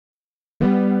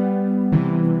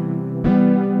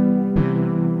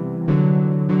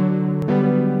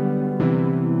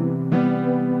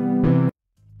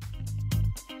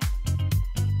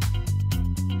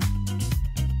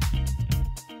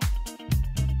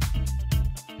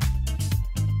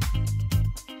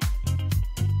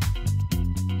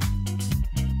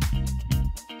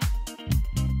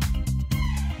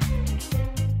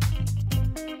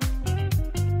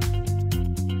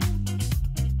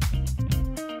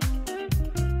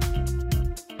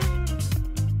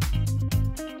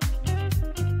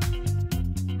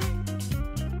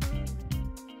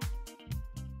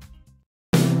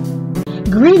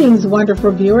Greetings,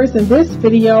 wonderful viewers. In this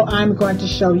video, I'm going to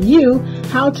show you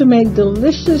how to make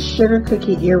delicious sugar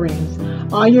cookie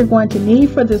earrings. All you're going to need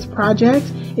for this project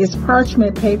is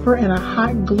parchment paper and a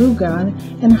hot glue gun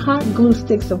and hot glue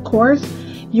sticks, of course.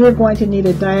 You're going to need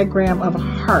a diagram of a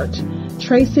heart.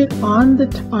 Trace it on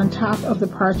top of the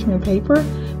parchment paper.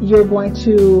 You're going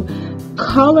to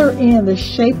color in the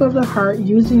shape of the heart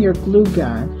using your glue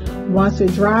gun. Once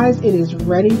it dries, it is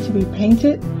ready to be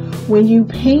painted. When you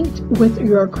paint with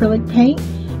your acrylic paint,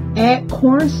 add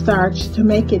cornstarch to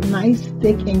make it nice,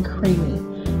 thick, and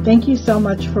creamy. Thank you so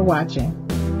much for watching.